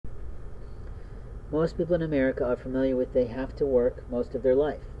Most people in America are familiar with they have to work most of their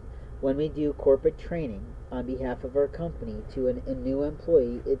life. When we do corporate training on behalf of our company to a new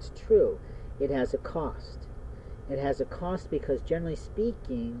employee, it's true. It has a cost. It has a cost because, generally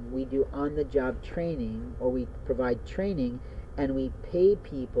speaking, we do on-the-job training, or we provide training, and we pay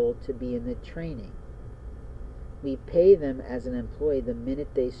people to be in the training. We pay them as an employee the minute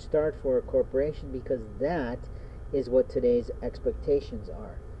they start for a corporation, because that is what today's expectations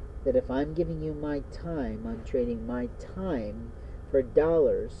are. That if I'm giving you my time, I'm trading my time for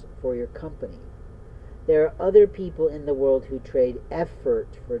dollars for your company. There are other people in the world who trade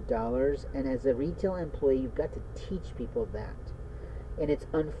effort for dollars, and as a retail employee, you've got to teach people that. And it's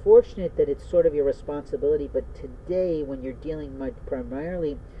unfortunate that it's sort of your responsibility, but today, when you're dealing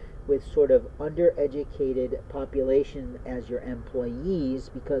primarily with sort of undereducated population as your employees,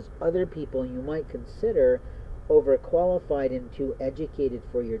 because other people you might consider overqualified and too educated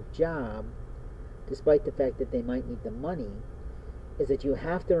for your job, despite the fact that they might need the money, is that you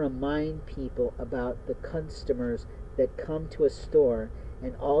have to remind people about the customers that come to a store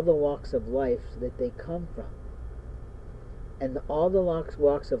and all the walks of life that they come from. And all the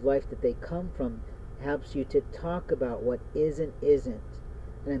walks of life that they come from helps you to talk about what is and isn't.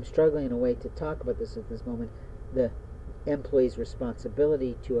 And I'm struggling in a way to talk about this at this moment, the employee's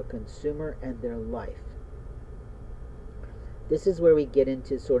responsibility to a consumer and their life. This is where we get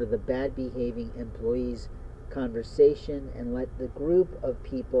into sort of the bad behaving employees conversation, and let the group of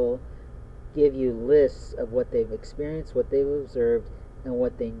people give you lists of what they've experienced, what they've observed, and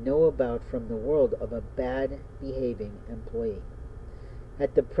what they know about from the world of a bad behaving employee.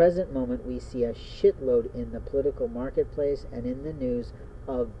 At the present moment, we see a shitload in the political marketplace and in the news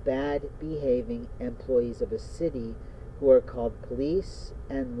of bad behaving employees of a city who are called police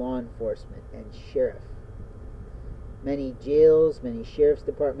and law enforcement and sheriff. Many jails, many sheriff's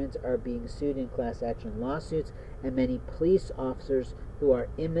departments are being sued in class action lawsuits, and many police officers who are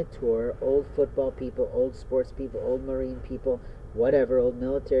immature, old football people, old sports people, old marine people, whatever, old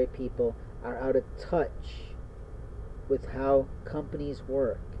military people, are out of touch with how companies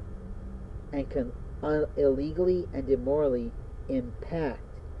work and can illegally and immorally impact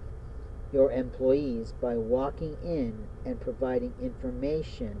your employees by walking in and providing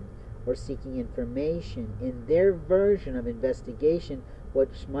information or seeking information in their version of investigation,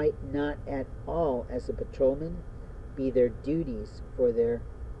 which might not at all, as a patrolman, be their duties for their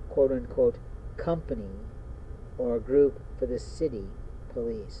quote-unquote company or group for the city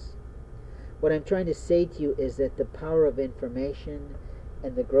police. What I'm trying to say to you is that the power of information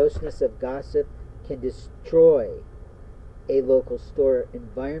and the grossness of gossip can destroy a local store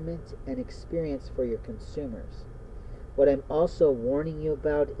environment and experience for your consumers. What I'm also warning you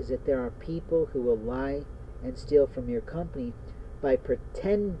about is that there are people who will lie and steal from your company by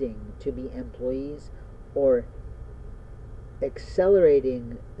pretending to be employees or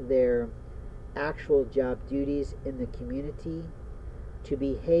accelerating their actual job duties in the community to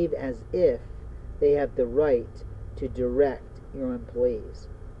behave as if they have the right to direct your employees.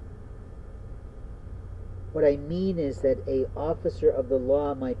 What I mean is that an officer of the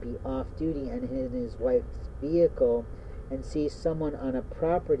law might be off duty and in his wife's vehicle and see someone on a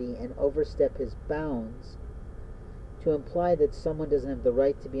property and overstep his bounds to imply that someone doesn't have the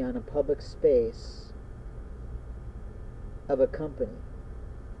right to be on a public space of a company.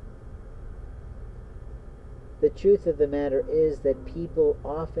 The truth of the matter is that people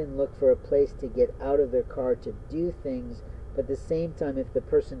often look for a place to get out of their car to do things, but at the same time, if the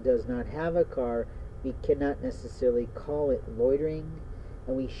person does not have a car, we cannot necessarily call it loitering.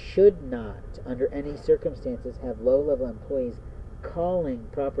 And we should not, under any circumstances, have low-level employees calling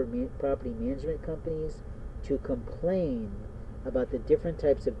property management companies to complain about the different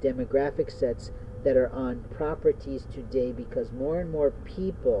types of demographic sets that are on properties today, because more and more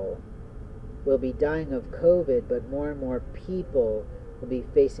people will be dying of COVID, but more and more people will be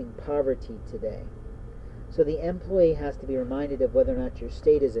facing poverty today. So the employee has to be reminded of whether or not your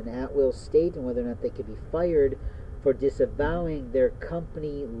state is an at-will state and whether or not they could be fired for disavowing their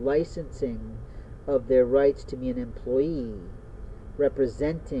company licensing of their rights to be an employee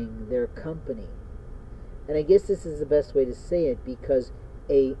representing their company. And I guess this is the best way to say it, because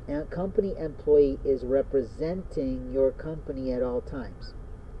a company employee is representing your company at all times.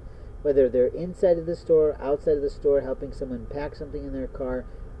 Whether they're inside of the store, outside of the store, helping someone pack something in their car,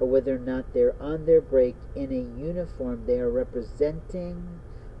 or whether or not they're on their break in a uniform, they are representing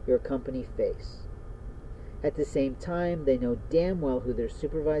your company face. At the same time, they know damn well who their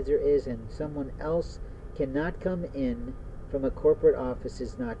supervisor is, and someone else cannot come in from a corporate office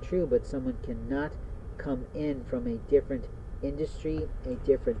is not true, but someone cannot come in from a different industry, a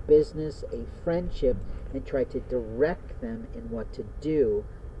different business, a friendship, and try to direct them in what to do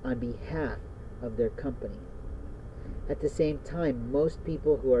on behalf of their company. At the same time, most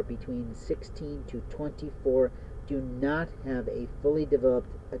people who are between 16 to 24 do not have a fully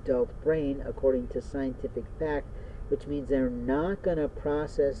developed adult brain according to scientific fact, which means they're not going to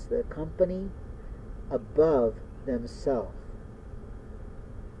process the company above themselves.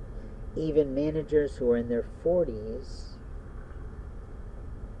 Even managers who are in their 40s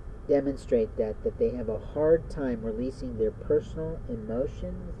demonstrate that they have a hard time releasing their personal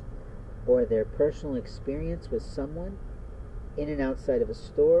emotions or their personal experience with someone in and outside of a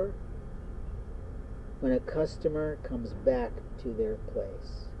store when a customer comes back to their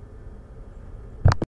place.